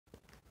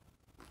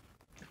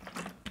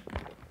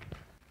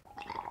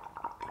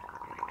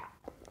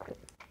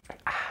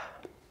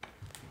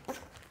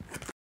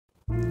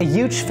A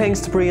huge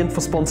thanks to Brilliant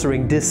for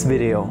sponsoring this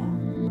video.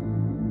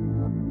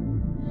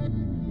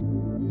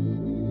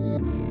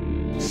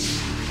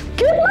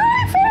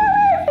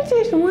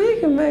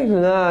 Welcome back to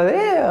the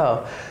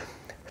video.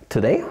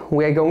 Today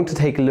we are going to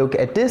take a look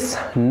at this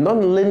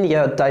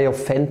nonlinear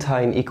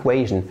diophantine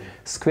equation.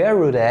 Square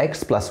root of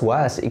x plus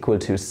y is equal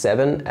to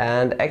 7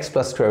 and x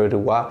plus square root of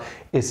y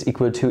is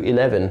equal to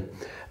 11.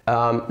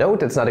 No,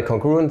 that's not a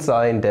congruent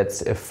sign,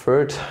 that's a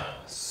third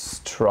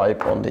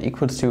stripe on the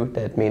equals to.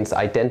 That means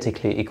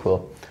identically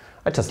equal.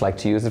 I just like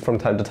to use it from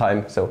time to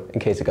time, so in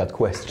case you got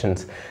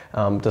questions,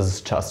 this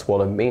is just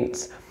what it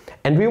means.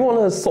 And we want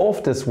to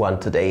solve this one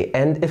today,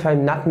 and if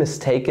I'm not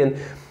mistaken,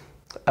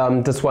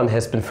 this one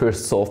has been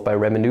first solved by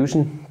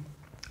Ramanujan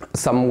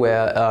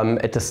somewhere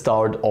at the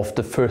start of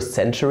the 1st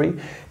century,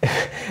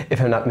 if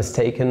I'm not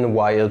mistaken,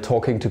 while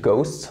talking to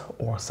ghosts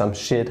or some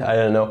shit, I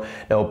don't know.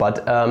 No,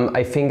 but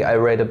I think I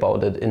read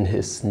about it in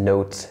his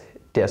notes.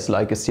 There's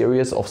like a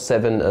series of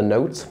 7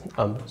 notes,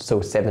 so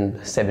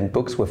seven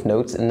books with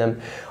notes in them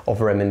of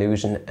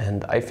Ramanujan,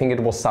 and I think it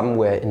was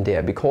somewhere in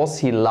there because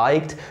he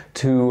liked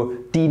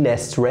to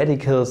denest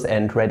radicals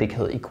and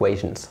radical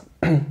equations.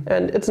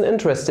 And it's an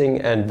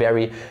interesting and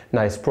very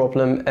nice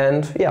problem,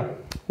 and yeah,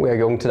 we are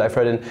going to dive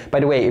right in.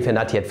 By the way, if you're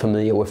not yet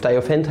familiar with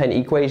diophantine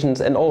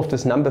equations and all of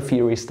this number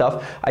theory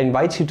stuff, I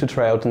invite you to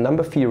try out the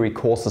number theory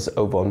courses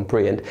over on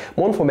Brilliant.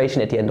 More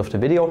information at the end of the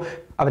video.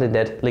 Other than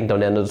that, link down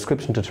there in the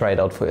description to try it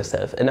out for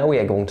yourself. And now we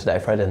are going to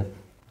dive right in.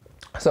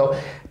 So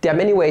there are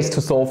many ways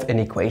to solve an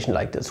equation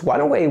like this.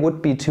 One way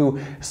would be to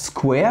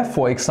square,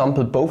 for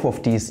example, both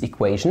of these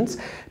equations.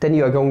 Then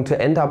you are going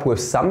to end up with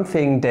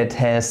something that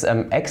has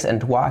x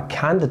and y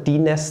kind of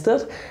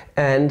denested,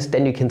 and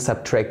then you can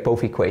subtract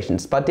both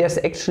equations. But there's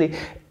actually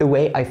a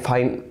way I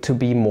find to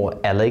be more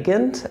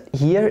elegant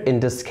here in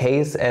this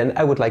case, and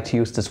I would like to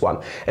use this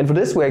one. And for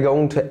this we're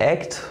going to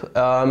act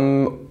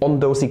on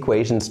those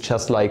equations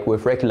just like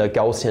with regular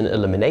Gaussian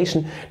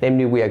elimination.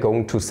 Namely, we are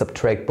going to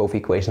subtract both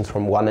equations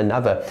from one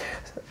another.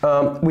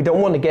 We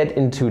don't want to get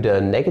into the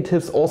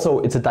negatives. Also,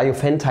 it's a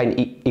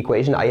diophantine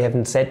equation. I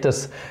haven't said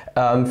this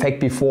fact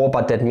before,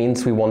 but that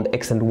means we want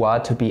x and y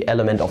to be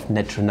element of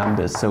natural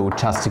numbers. So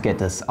just to get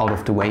this out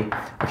of the way,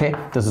 okay,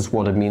 this is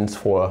what it means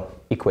for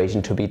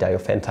equation to be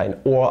diophantine,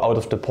 or out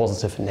of the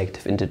positive and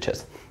negative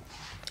integers.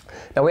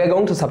 Now we are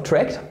going to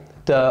subtract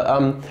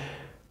the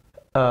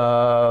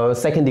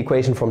second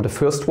equation from the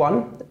first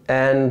one,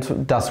 and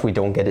thus we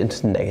don't get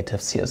into the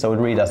negatives here, so it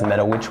really doesn't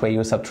matter which way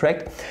you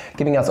subtract,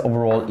 giving us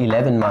overall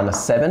 11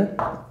 minus 7,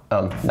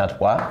 not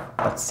y,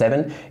 but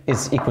 7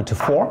 is equal to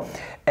 4.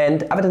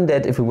 And other than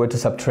that, if we were to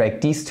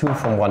subtract these two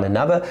from one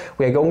another,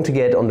 we are going to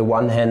get on the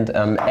one hand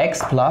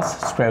x plus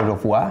square root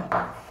of y,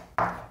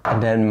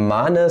 and then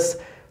minus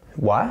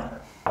y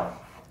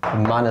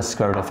minus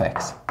square root of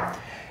x.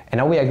 And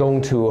now we are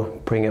going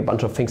to bring a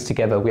bunch of things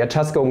together. We are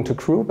just going to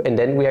group, and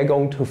then we are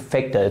going to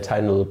factor a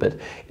tiny little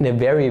bit in a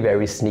very,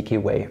 very sneaky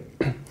way.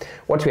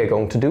 What we are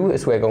going to do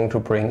is we are going to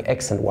bring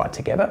x and y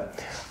together,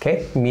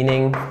 okay?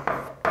 Meaning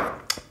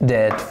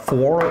that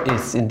 4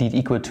 is indeed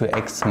equal to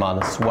x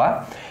minus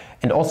y.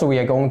 And also we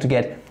are going to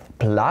get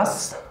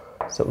plus,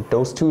 so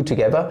those two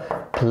together,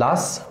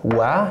 plus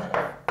y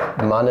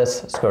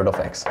minus square root of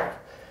x,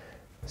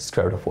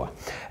 square root of y.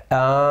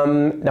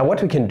 Now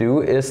what we can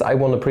do is I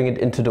want to bring it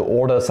into the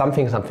order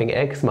something something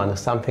x minus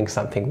something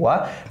something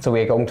y. So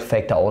we are going to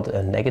factor out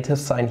a negative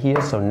sign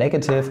here. So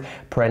negative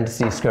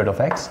parentheses square root of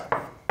x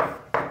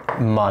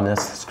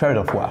minus square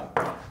root of y.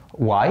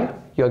 Why?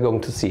 You're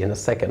going to see in a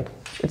second.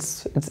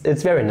 It's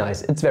very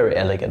nice. It's very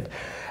elegant.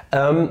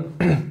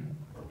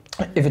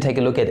 If you take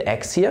a look at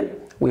x here,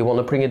 we want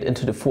to bring it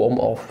into the form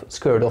of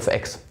square root of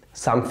x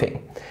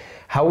something.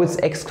 How is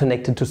x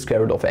connected to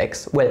square root of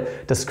x? Well,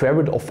 the square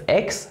root of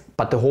x,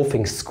 but the whole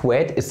thing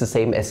squared, is the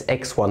same as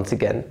x once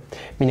again.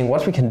 Meaning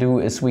what we can do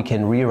is we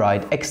can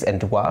rewrite x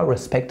and y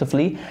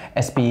respectively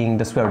as being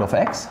the square root of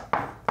x,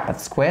 but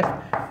squared,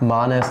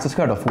 minus the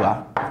square root of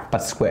y,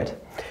 but squared.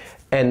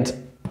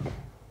 And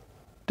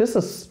this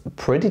is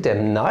pretty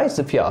damn nice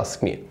if you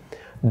ask me.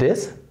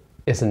 This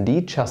is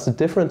indeed just the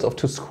difference of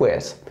two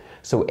squares.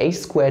 So a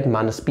squared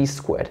minus b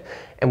squared.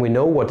 And we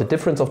know what the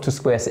difference of two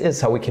squares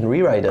is, how we can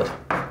rewrite it.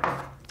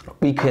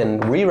 We can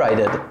rewrite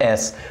it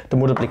as the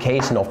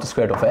multiplication of the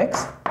square root of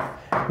x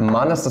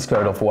minus the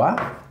square root of y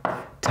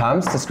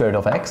times the square root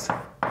of x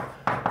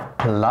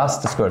plus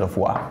the square root of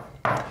y,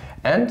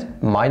 and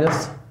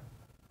minus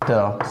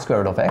the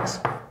square root of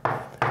x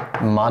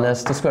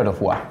minus the square root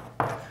of y.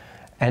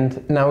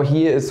 And now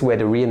here is where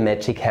the real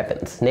magic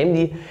happens.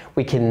 Namely,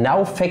 we can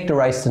now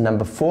factorize the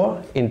number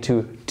 4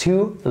 into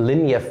 2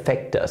 linear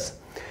factors.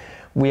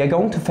 We are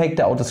going to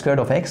factor out the square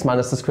root of x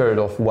minus the square root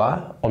of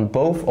y on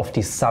both of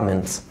these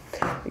summands,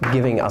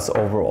 giving us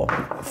overall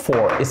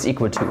 4 is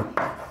equal to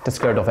the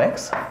square root of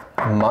x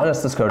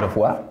minus the square root of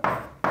y,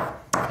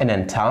 and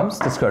then times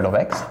the square root of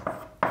x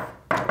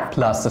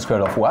plus the square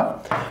root of y.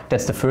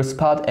 That's the first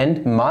part,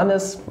 and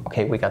minus,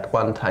 okay, we got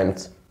 1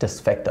 times this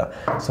factor,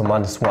 so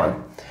minus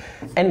 1.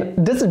 And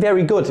this is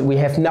very good. We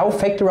have now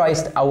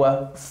factorized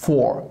our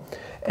 4.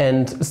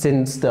 And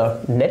since the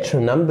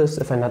natural numbers,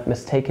 if I'm not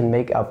mistaken,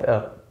 make up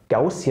a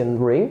Gaussian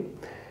ring,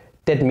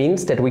 that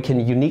means that we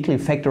can uniquely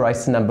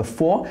factorize the number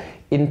 4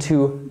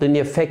 into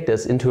linear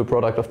factors, into a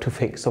product of two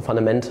things. So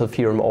fundamental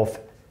theorem of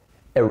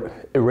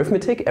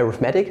arithmetic,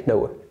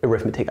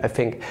 I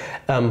think,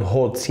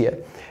 holds here.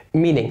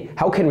 Meaning,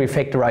 how can we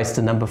factorize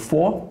the number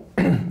 4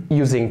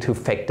 using two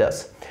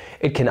factors?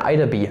 It can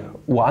either be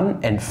 1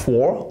 and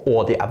 4,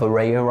 or the other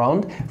way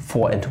around,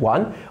 4 and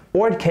 1,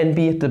 or it can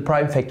be the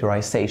prime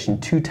factorization,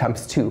 2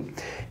 times 2.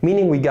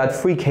 Meaning we got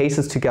 3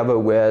 cases together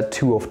where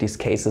 2 of these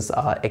cases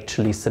are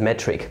actually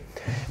symmetric.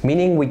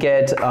 Meaning we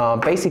get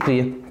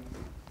basically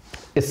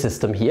a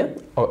system here.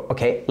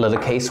 Okay, little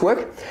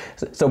casework.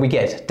 So we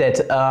get that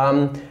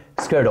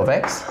square root of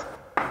x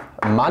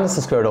minus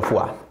the square root of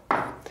y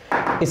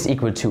is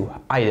equal to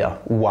either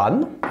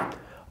 1,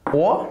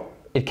 or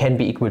it can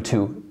be equal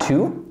to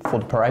 2 for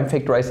the prime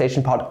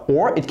factorization part,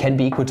 or it can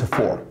be equal to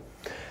 4.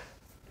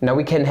 Now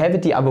we can have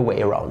it the other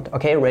way around,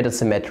 okay, rather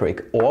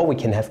symmetric, or we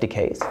can have the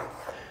case.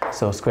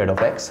 So square root of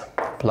x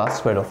plus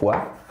square root of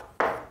y,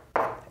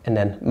 and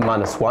then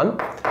minus 1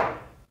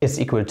 is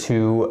equal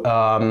to,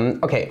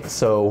 okay,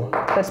 so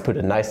let's put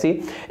it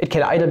nicely. It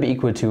can either be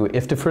equal to,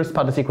 if the first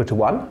part is equal to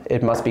 1,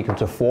 it must be equal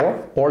to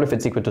 4, or if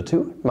it's equal to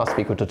 2, it must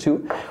be equal to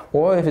 2,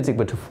 or if it's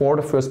equal to 4,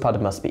 the first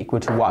part must be equal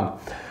to 1.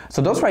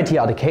 So those right here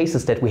are the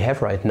cases that we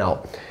have right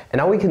now. And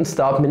now we can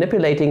start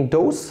manipulating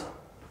those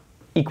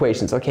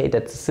equations, okay,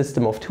 that's a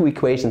system of 2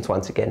 equations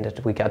once again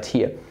that we got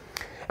here.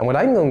 And what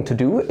I'm going to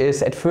do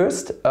is at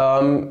first,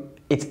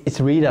 it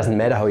really doesn't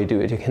matter how you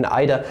do it. You can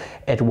either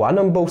add 1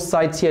 on both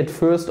sides here at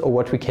first, or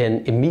what we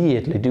can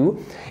immediately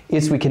do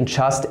is we can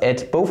just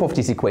add both of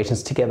these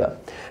equations together.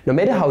 No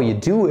matter how you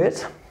do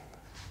it,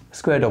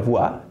 square root of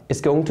y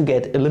is going to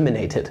get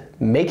eliminated,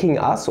 making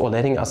us or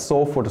letting us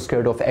solve for the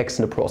square root of x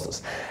in the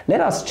process. Let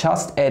us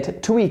just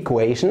add 2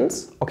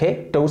 equations,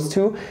 okay, those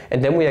 2,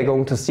 and then we are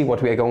going to see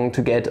what we are going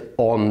to get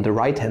on the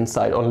right hand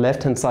side. On the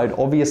left hand side,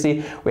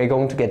 obviously, we are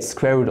going to get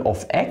square root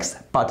of x,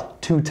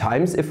 but 2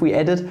 times if we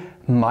added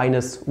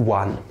minus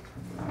 1.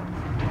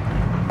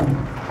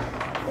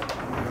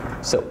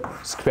 So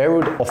square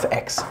root of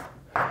x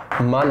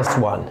minus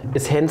 1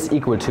 is hence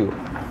equal to,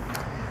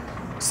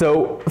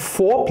 so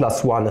 4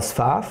 plus 1 is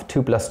 5,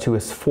 2 plus 2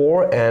 is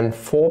 4, and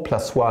 4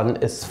 plus 1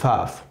 is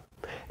 5.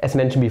 As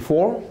mentioned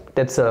before,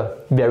 that's a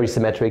very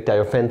symmetric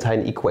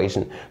diophantine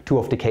equation. 2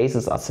 of the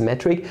cases are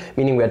symmetric,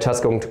 meaning we are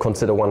just going to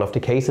consider one of the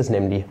cases,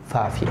 namely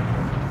 5 here.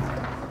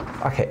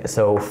 Okay,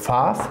 so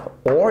 5,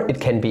 or it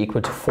can be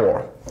equal to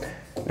 4.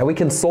 Now we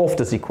can solve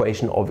this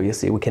equation,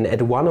 obviously. We can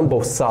add 1 on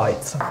both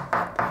sides,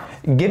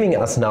 giving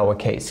us now a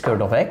case square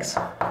root of x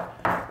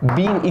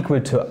being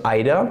equal to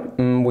either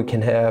we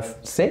can have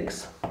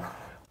 6,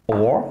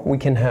 or we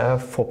can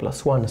have 4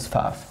 plus 1 is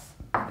 5.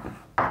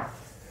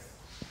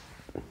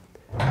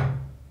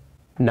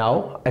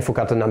 Now I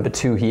forgot the number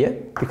 2 here,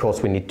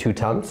 because we need 2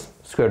 times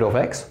square root of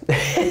x.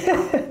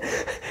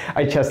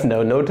 I just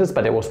now noticed,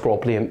 but it was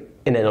probably an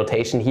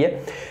annotation here.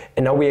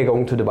 And now we are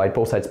going to divide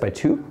both sides by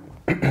 2.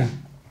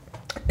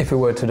 If we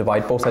were to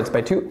divide both sides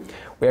by 2,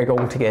 we are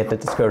going to get that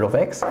the square root of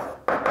x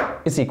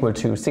is equal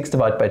to 6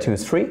 divided by 2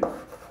 is 3,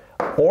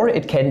 or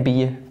it can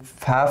be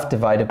 5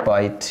 divided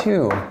by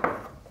 2.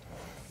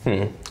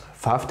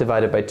 5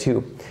 divided by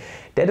 2.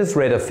 That is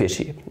rather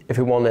fishy. If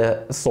we want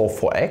to solve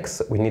for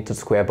x, we need to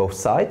square both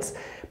sides.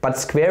 But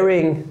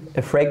squaring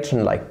a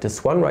fraction like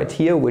this one right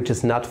here, which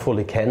is not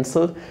fully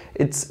cancelled,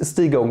 it's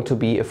still going to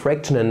be a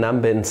fractional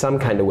number in some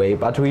kind of way.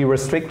 But we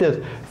restrict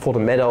it, for the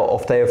matter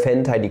of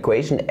diophantine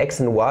equation, x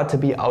and y to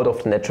be out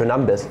of the natural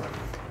numbers.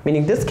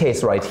 Meaning this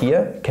case right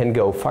here can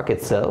go fuck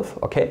itself,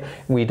 okay?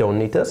 We don't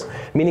need this.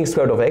 Meaning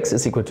square root of x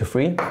is equal to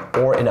 3,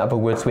 or in other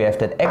words, we have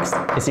that x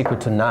is equal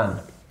to none.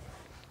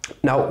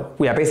 Now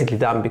we are basically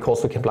done,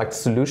 because we can plug the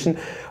solution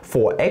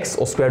for x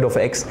or square root of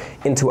x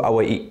into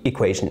our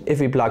equation. If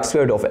we plug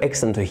square root of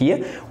x into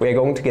here, we are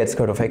going to get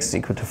square root of x is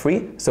equal to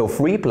 3. So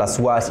 3 plus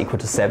y is equal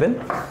to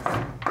 7.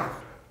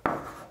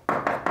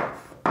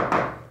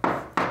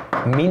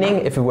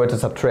 Meaning if we were to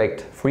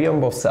subtract 3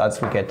 on both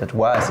sides, we get that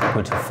y is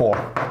equal to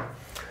 4.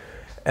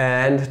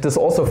 And this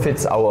also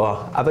fits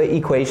our other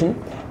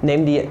equation,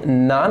 namely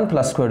 9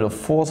 plus square root of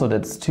 4, so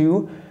that's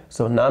 2.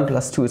 So 9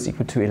 plus 2 is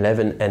equal to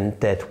 11, and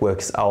that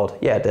works out.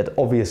 Yeah, that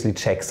obviously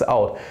checks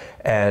out.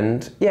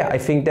 And yeah, I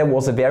think that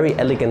was a very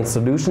elegant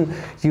solution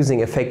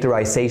using a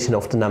factorization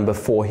of the number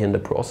 4 here in the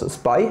process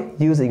by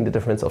using the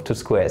difference of 2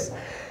 squares.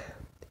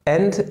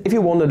 And if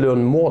you want to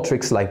learn more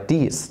tricks like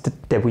these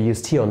that we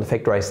used here on the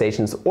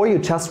factorizations, or you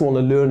just want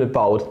to learn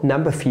about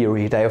number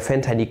theory,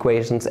 diophantine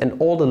equations and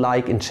all the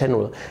like in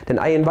general, then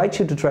I invite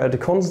you to try out the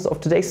concepts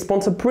of today's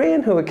sponsor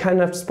Brian, who will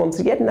kind of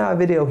sponsor yet another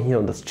video here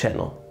on this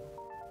channel.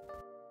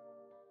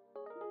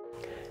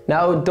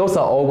 Now, those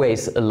are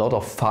always a lot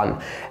of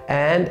fun,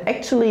 and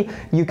actually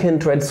you can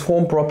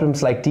transform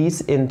problems like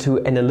these into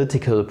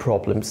analytical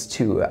problems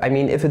too. I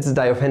mean, if it's a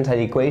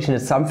diophantine equation,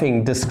 it's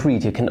something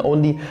discrete. You can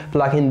only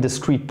plug in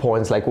discrete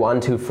points like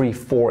 1, 2, 3,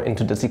 4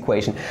 into this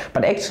equation.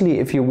 But actually,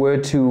 if you were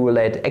to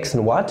let x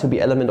and y to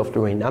be element of the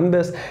real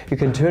numbers, you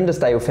can turn this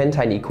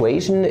diophantine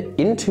equation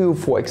into,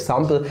 for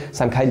example,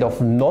 some kind of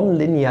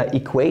nonlinear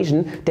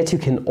equation that you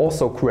can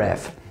also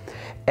graph.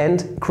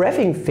 And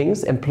graphing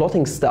things and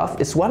plotting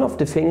stuff is one of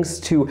the things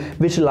to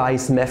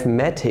visualize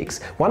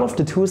mathematics, one of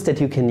the tools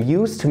that you can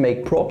use to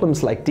make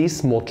problems like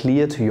this more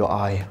clear to your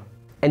eye.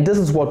 And this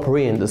is what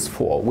Brilliant is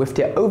for. With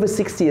their over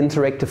 60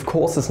 interactive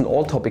courses in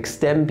all topics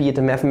STEM, be it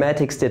the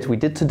mathematics that we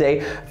did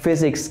today,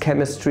 physics,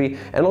 chemistry,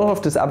 and all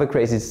of this other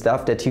crazy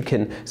stuff that you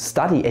can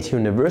study at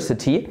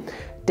university,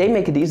 they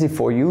make it easy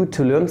for you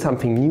to learn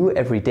something new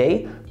every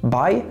day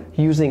by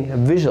using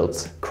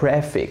visuals,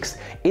 graphics,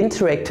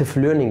 interactive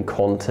learning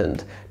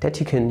content that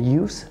you can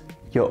use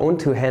your own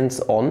two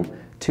hands on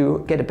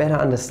to get a better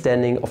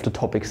understanding of the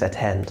topics at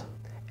hand.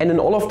 And in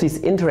all of these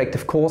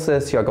interactive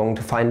courses, you're going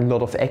to find a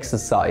lot of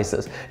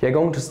exercises. You're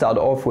going to start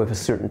off with a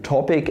certain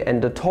topic,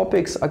 and the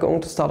topics are going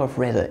to start off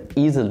rather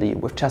easily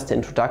with just the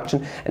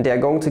introduction, and they are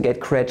going to get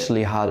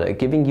gradually harder,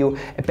 giving you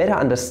a better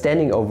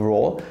understanding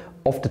overall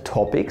of the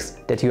topics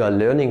that you are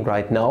learning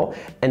right now.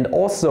 And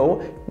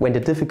also, when the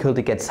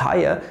difficulty gets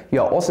higher,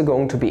 you are also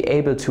going to be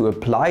able to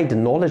apply the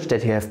knowledge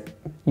that you have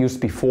used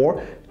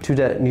before to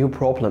the new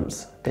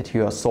problems that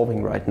you are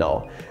solving right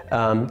now.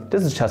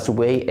 This is just the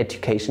way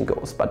education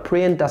goes. But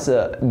Brilliant does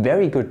a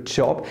very good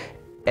job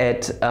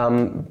at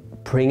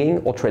bringing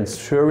or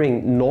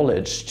transferring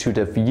knowledge to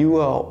the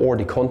viewer or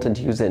the content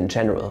user in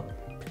general.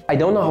 I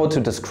don't know how to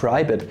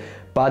describe it,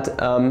 but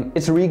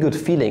it's a really good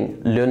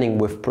feeling learning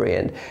with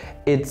Brilliant.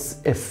 It's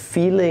a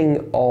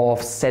feeling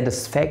of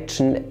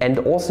satisfaction, and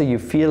also you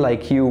feel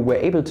like you were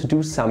able to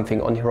do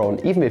something on your own.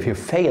 Even if you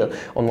fail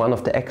on one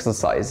of the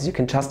exercises, you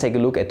can just take a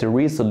look at the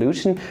real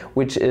solution,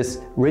 which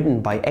is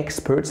written by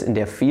experts in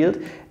their field,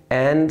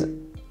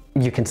 and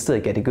you can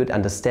still get a good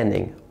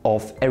understanding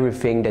of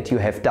everything that you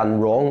have done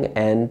wrong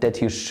and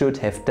that you should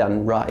have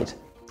done right.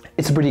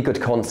 It's a pretty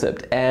good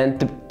concept, and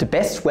the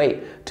best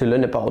way to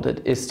learn about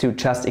it is to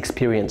just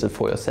experience it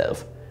for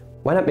yourself.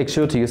 Why not make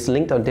sure to use the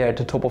link down there at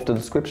the top of the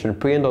description,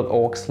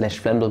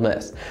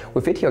 brilliant.org/flammable.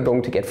 With it you're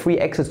going to get free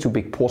access to a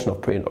big portion of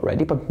Brilliant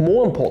already, but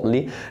more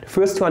importantly, the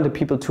first 200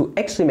 people to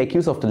actually make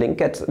use of the link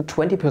get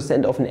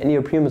 20% of an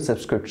annual premium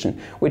subscription,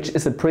 which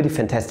is a pretty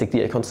fantastic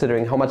deal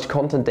considering how much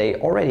content they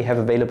already have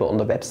available on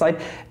the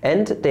website,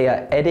 and they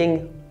are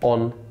adding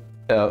on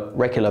a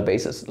regular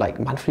basis, like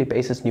monthly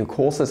basis, new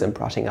courses and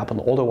brushing up on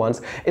older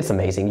ones. It's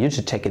amazing. You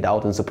should check it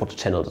out and support the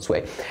channel this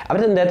way. Other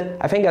than that,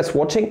 I thank you guys for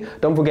watching.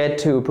 Don't forget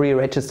to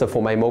pre-register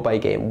for my mobile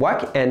game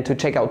WAC and to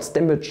check out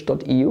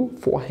stemwitch.eu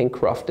for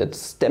handcrafted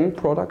STEM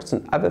products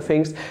and other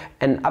things.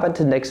 And up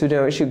until next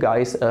video, I wish you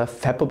guys a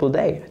fabulous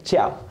day.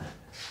 Ciao!